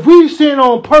 So if we sin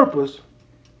on purpose,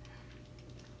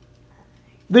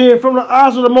 then from the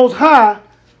eyes of the Most High,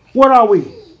 what are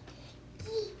we?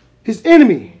 His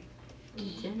enemy.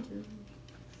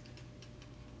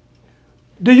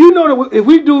 Do you know that if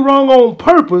we do wrong on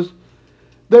purpose,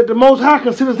 that the Most High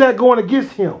considers that going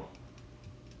against him?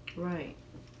 Right.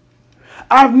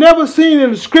 I've never seen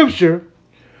in the scripture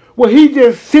where he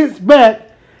just sits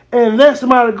back and lets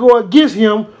somebody go against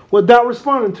him without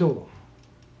responding to him.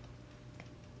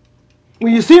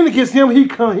 When you sin against him, he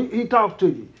talks to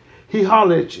you. He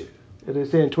holler at you, as they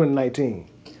say in 2019.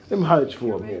 Let me holler at you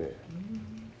for a minute.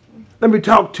 Let me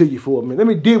talk to you for a minute. Let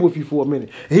me deal with you for a minute.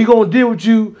 And he's going to deal with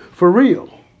you for real.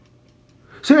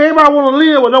 See, everybody want to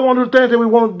live, but don't want to do things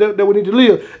that we need to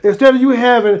live. Instead of you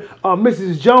having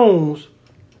Mrs. Jones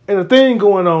and a thing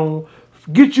going on,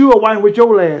 get you a wife with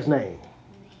your last name.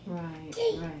 Right.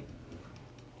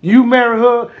 You marry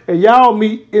her, and y'all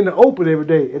meet in the open every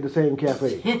day at the same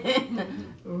cafe.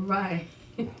 Right.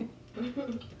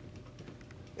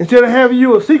 Instead of having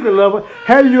you a secret lover,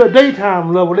 having you a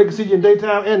daytime lover, they can see you in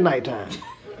daytime and nighttime.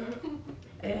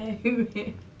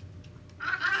 Amen.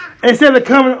 Instead of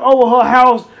coming over her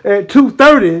house at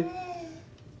 2:30,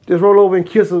 just roll over and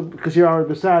kiss her because you're already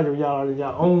beside her. Y'all are in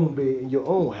your own bed in your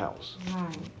own house.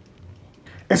 Right.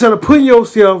 Instead of putting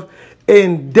yourself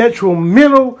in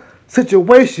detrimental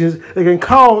situations that can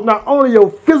cause not only your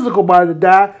physical body to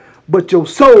die, but your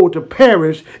soul to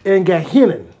perish in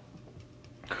Gehenna.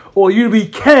 Or you to be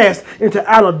cast into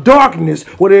outer darkness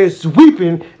where there is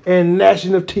weeping and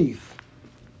gnashing of teeth.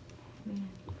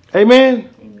 Amen?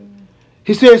 Amen.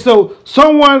 He says, so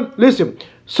someone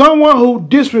who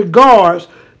disregards,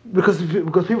 because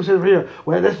people say here,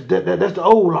 well, that's the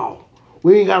old law.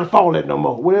 We ain't got to follow that no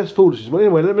more. Well, that's foolishness. But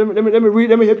anyway, let me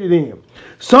read, let me help you then.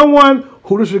 Someone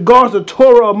who disregards the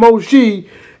Torah of Moshe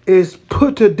is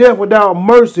put to death without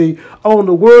mercy on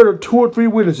the word of 2 or 3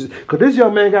 witnesses. Because this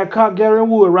young man got caught gathering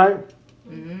wood, right?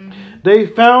 Mm-hmm. They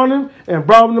found him and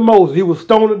brought him to Moses. He was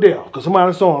stoned to death because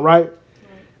somebody saw him, right?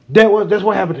 That's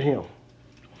what happened to him.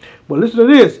 But listen to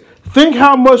this. Think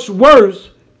how much worse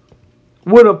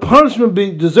would a punishment be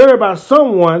deserved by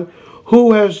someone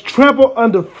who has trampled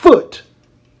underfoot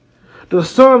the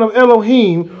Son of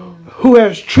Elohim, who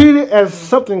has treated as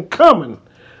something common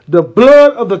the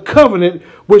blood of the covenant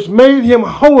which made him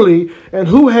holy, and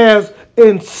who has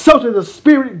insulted the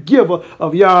spirit giver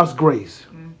of Yah's grace.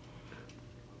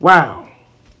 Wow.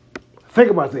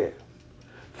 Think about that.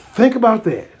 Think about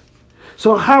that.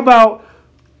 So how about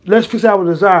let's fix our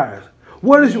desires.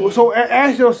 So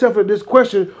ask yourself this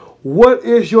question, what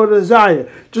is your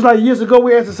desire? Just like years ago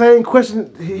we asked the same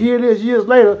question, here it is years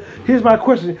later. Here's my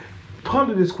question.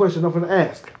 Ponder this question I'm going to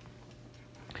ask.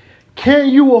 Can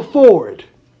you afford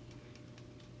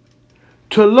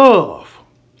to love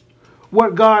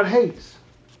what God hates?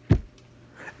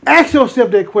 Ask yourself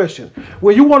that question.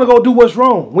 When you want to go do what's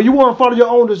wrong, when you want to follow your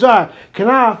own desire, can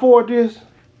I afford this?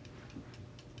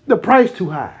 The price too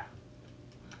high.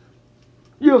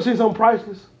 You ever seen something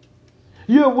priceless?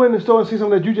 You ever went in the store and see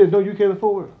something that you just know you can't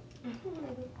afford?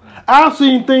 I've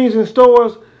seen things in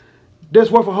stores that's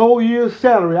worth a whole year's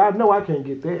salary. I know I can't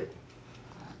get that.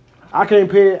 I can't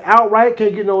pay it outright,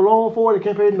 can't get no loan for it,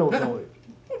 can't pay no notes on it.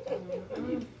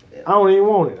 I don't even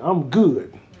want it. I'm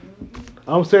good.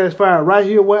 I'm satisfied right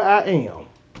here where I am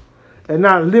and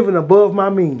not living above my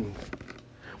means.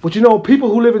 But you know,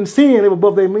 people who live in sin live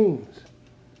above their means.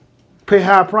 Pay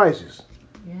high prices.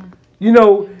 Yeah. You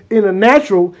know, in the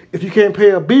natural, if you can't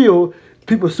pay a bill,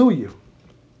 people sue you.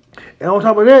 And on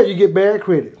top of that, you get bad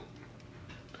credit.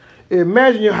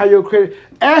 Imagine how your credit.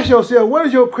 Ask yourself, what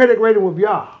is your credit rating with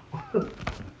y'all?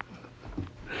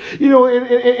 You know,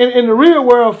 in the real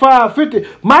world, 550.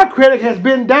 My credit has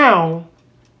been down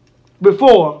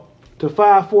before to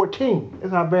 514.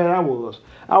 That's how bad I was.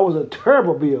 I was a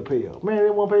terrible bill payer. Man, they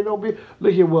won't pay no bill.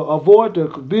 Look here, well, avoid the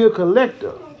bill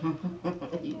collector.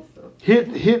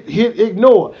 Hit,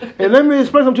 ignore. And let me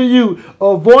explain something to you.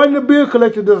 Avoiding the bill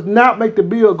collector does not make the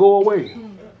bill go away.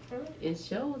 It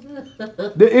shows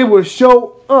up. It will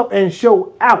show up and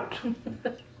show out.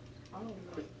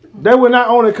 They will not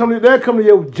only come to, they'll come to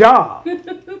your job.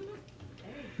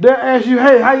 They'll ask you,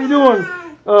 hey, how you doing,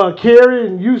 Carrie?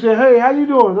 And you say, hey, how you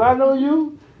doing? Do I know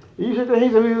you? And you sit there, he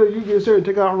said, you get served,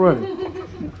 take off running.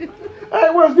 Hey,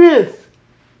 what's this?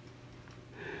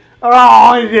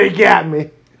 Oh, they got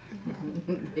me.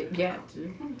 They got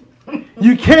you.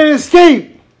 You can't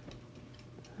escape.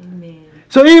 Amen.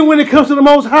 So even when it comes to the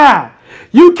Most High,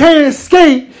 you can't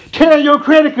escape tearing your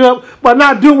credit up by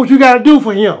not doing what you got to do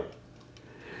for Him.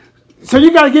 So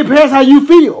you got to get past how you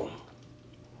feel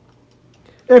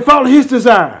and follow His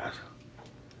desires.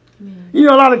 Amen. You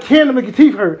know, a lot of candy make your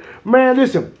teeth hurt. Man,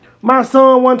 listen, my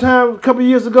son one time, a couple of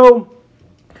years ago,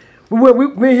 me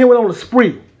and him went on a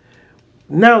spree.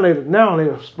 Now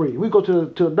later spree. We go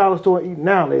to a dollar store and eat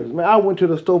now later. Man, I went to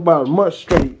the store about a month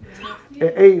straight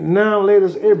and ate now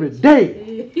laters every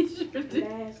day.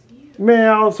 Man,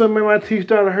 all of a sudden, man, my teeth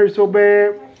started to hurt so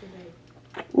bad.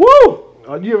 Woo!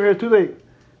 Oh, you ever had toothache?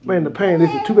 Man, the pain,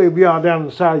 listen, toothache be all down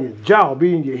the side of your jaw,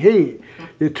 be in your head.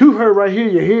 Your tooth hurt right here,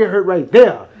 your head hurt right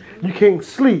there. You can't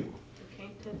sleep.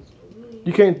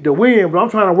 You can't, the wind, but I'm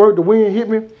trying to work, the wind hit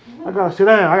me. I gotta sit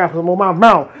down, I gotta put them on my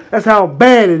mouth. That's how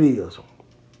bad it is.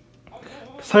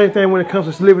 Same thing when it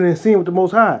comes to living in sin with the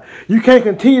Most High. You can't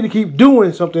continue to keep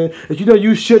doing something that you know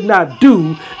you should not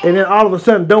do, and then all of a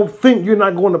sudden don't think you're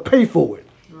not going to pay for it.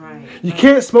 Right. You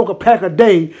can't smoke a pack a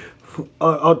day,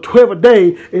 or 12 a day,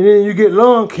 and then you get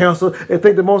lung cancer and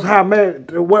think the Most High, man,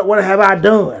 what have I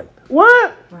done?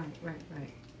 What? Right.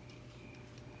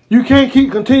 You can't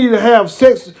continue to have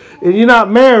sex and you're not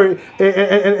married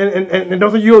and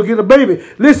don't think you'll get a baby.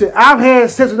 Listen, I've had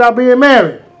sex without being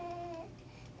married.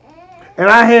 And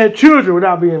I had children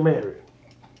without being married.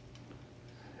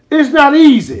 It's not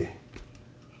easy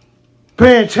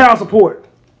paying child support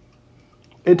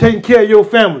and taking care of your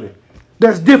family.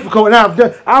 That's difficult,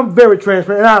 and I'm very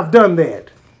transparent, and I've done that.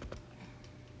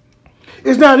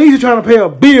 It's not easy trying to pay a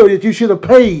bill that you should have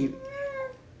paid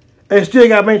and still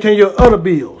got to maintain your other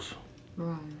bills.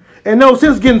 Right. And no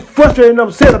sense getting frustrated and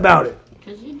upset about it.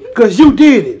 Because you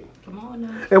did it. Come on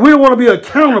now. And we don't want to be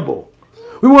accountable.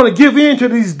 We want to give in to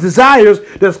these desires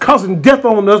that's causing death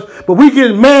on us, but we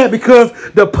get mad because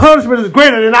the punishment is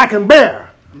greater than I can bear.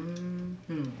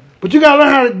 Mm-hmm. But you got to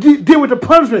learn how to deal with the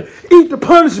punishment. Eat the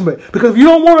punishment. Because if you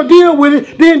don't want to deal with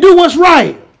it, then do what's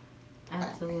right.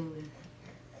 Absolutely.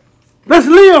 Let's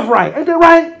live right. Ain't that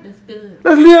right? That's good.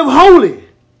 Let's live holy.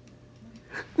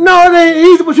 No, it ain't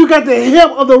easy, but you got the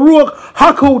help of the Ruach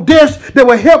HaKodesh that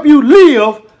will help you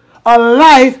live a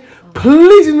life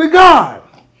pleasing to God.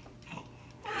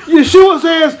 Yeshua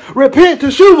says, repent,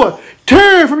 teshuvah,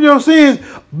 turn from your sins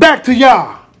back to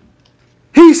Yah.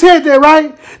 He said that,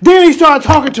 right? Then he started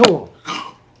talking to him.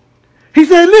 He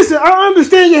said, listen, I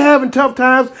understand you're having tough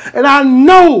times, and I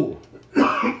know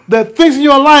that things in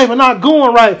your life are not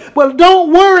going right, but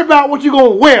don't worry about what you're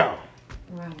going to wear,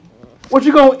 Right. what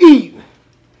you're going to eat.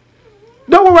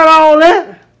 Don't worry about all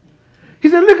that. He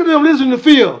said, look at them lilies in the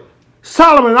field.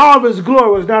 Solomon in all of his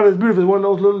glory was not as beautiful as one of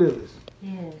those little lilies.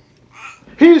 Yes.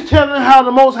 He's telling how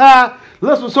the Most High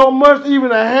loves them so much, even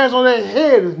the hairs on their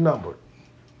head is numbered.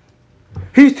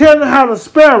 He's telling how the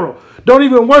sparrow don't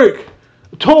even work,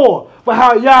 toil, but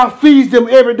how Yah feeds them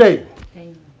every day.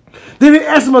 Amen. Then he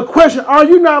asked him a question, are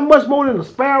you not much more than a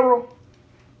sparrow?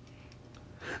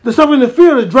 The stuff in the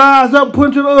field that dries up, put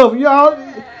into the oven. Y'all,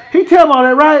 he tell him all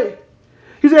that, right?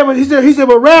 He said,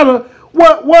 but rather,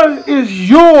 what is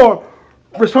your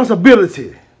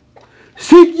responsibility?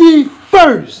 Seek ye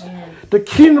first the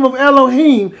kingdom of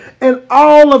Elohim and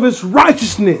all of its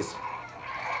righteousness.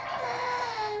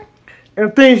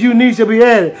 And things you need shall be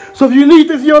added. So if you need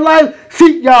this in your life,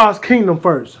 seek Yah's kingdom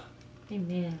first.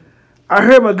 Amen. I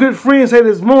heard my good friend say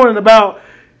this morning about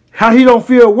how he don't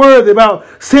feel worthy about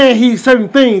saying he's certain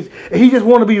things and he just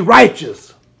want to be righteous.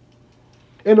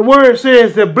 And the word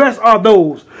says that blessed are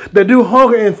those that do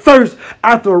hunger and thirst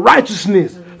after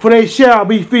righteousness, for they shall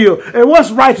be filled. And what's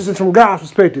righteousness from God's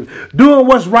perspective? Doing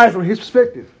what's right from his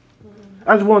perspective.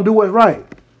 I just want to do what's right.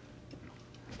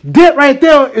 That right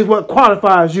there is what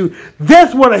qualifies you.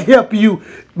 That's what will help you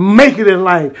make it in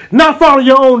life. Not following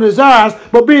your own desires,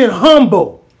 but being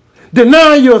humble.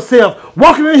 denying yourself,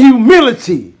 walking in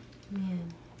humility,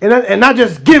 Amen. and not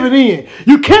just giving in.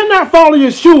 You cannot follow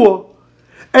Yeshua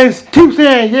and keep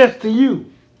saying yes to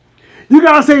you. You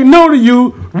gotta say no to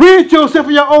you. Rid yourself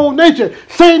of your old nature.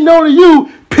 Say no to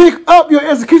you. Pick up your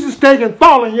execution stake and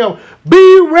follow him.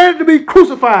 Be ready to be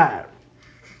crucified.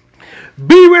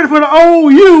 Be ready for the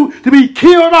old you to be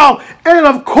killed off. And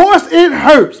of course it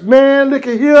hurts. Man, look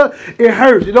at here. It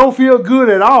hurts. It don't feel good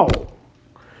at all.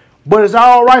 But it's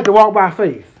all right to walk by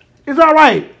faith. It's all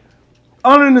right.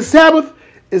 Honoring the Sabbath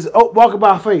is walking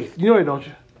by faith. You know it, don't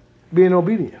you? Being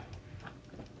obedient.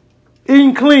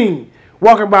 Eating clean.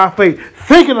 Walking by faith.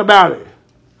 Thinking about it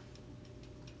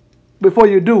before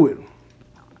you do it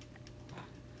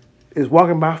is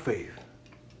walking by faith.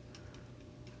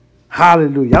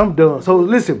 Hallelujah. I'm done. So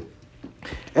listen,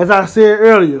 as I said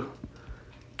earlier,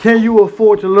 can you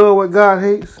afford to love what God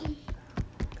hates?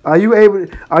 Are you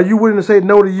willing to say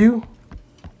no to you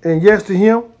and yes to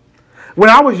him? When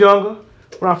I was younger,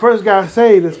 when I first got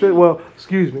saved,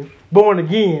 born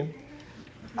again,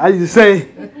 I used to say,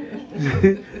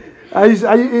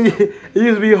 it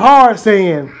used to be hard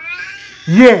saying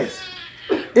yes.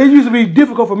 It used to be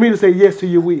difficult for me to say yes to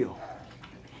your will.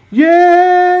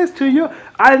 Yes to your.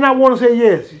 I did not want to say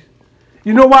yes.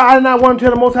 You know why I did not want to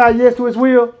tell the Most High yes to his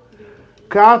will?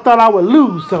 Because I thought I would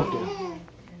lose something.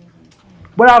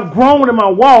 But I've grown in my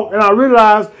walk and I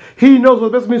realized he knows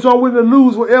what's best for me, so I'm willing to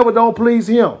lose whatever don't please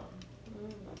him.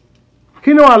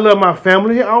 He know I love my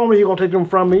family. I don't mean he's going to take them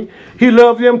from me. He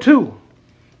loves them too.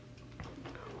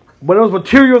 But those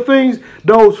material things,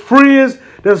 those friends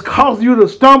that's causing you to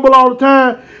stumble all the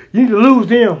time, you need to lose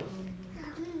them.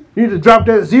 You need to drop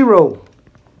that zero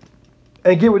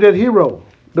and get with that hero,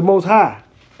 the Most High.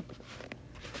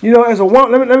 You know, as a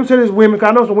woman, let me say this, women, because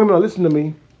I know some women are listening to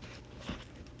me.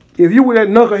 If you were that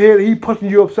knucklehead and he punching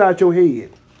you upside your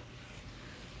head,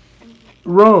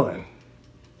 run.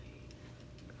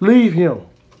 Leave him.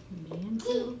 Man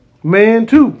too. Man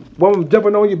too. Woman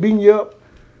jumping on you, beating you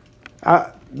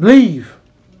up. Leave.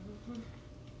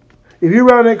 If you're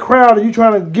around that crowd and you're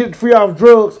trying to get free off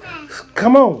drugs,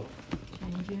 come on.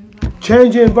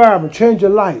 Change your environment. Change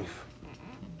your life.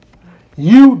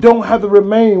 You don't have to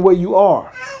remain where you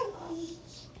are.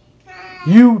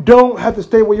 You don't have to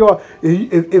stay where you are.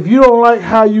 If you don't like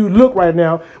how you look right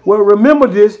now, well, remember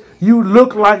this. You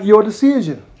look like your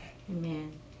decision.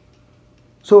 Amen.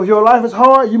 So if your life is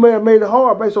hard, you may have made it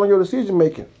hard based on your decision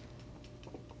making.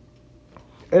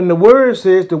 And the word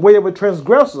says the way of a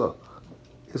transgressor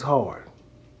is hard.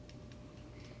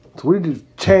 So we need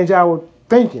to change our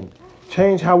thinking,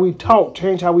 change how we talk,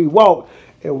 change how we walk,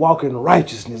 and walk in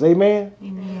righteousness. Amen?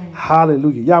 Amen.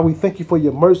 Hallelujah. Yah, we thank you for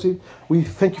your mercy. We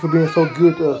thank you for being so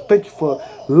good to us. Thank you for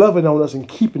loving on us and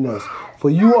keeping us. For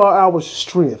you are our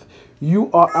strength.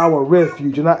 You are our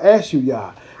refuge. And I ask you,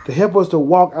 Yah, to help us to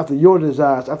walk after your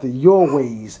desires, after your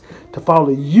ways, to follow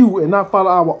you and not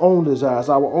follow our own desires,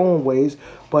 our own ways,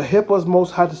 but help us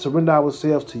most high to surrender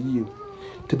ourselves to you,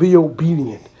 to be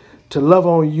obedient, to love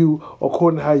on you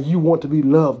according to how you want to be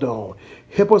loved on.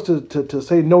 Help us to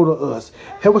say no to us.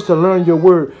 Help us to learn your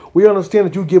word. We understand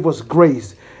that you give us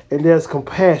grace and there's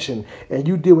compassion and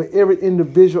you deal with every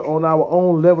individual on our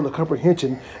own level of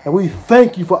comprehension. And we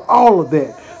thank you for all of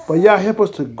that. But y'all help us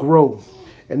to grow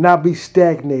and not be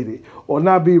stagnated or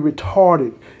not be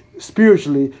retarded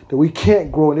spiritually that we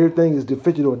can't grow and everything is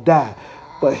defeated or die.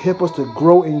 But help us to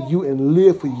grow in you and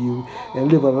live for you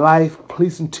and live a life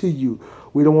pleasing to you.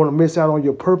 We don't want to miss out on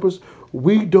your purpose.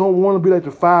 We don't want to be like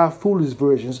the 5 foolish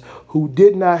virgins who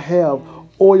did not have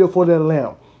oil for their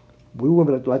lamp. We want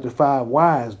to be like the 5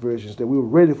 wise virgins that we were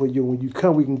ready for you. When you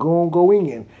come, we can go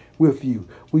in with you.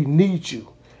 We need you.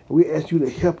 We ask you to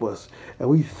help us. And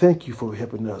we thank you for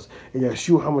helping us. In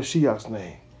Yeshua HaMashiach's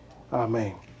name.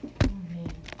 Amen.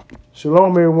 Amen.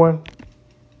 Shalom, everyone.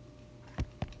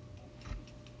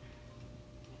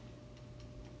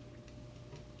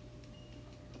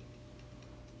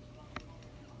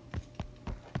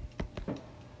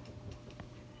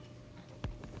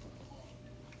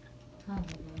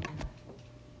 Hallelujah.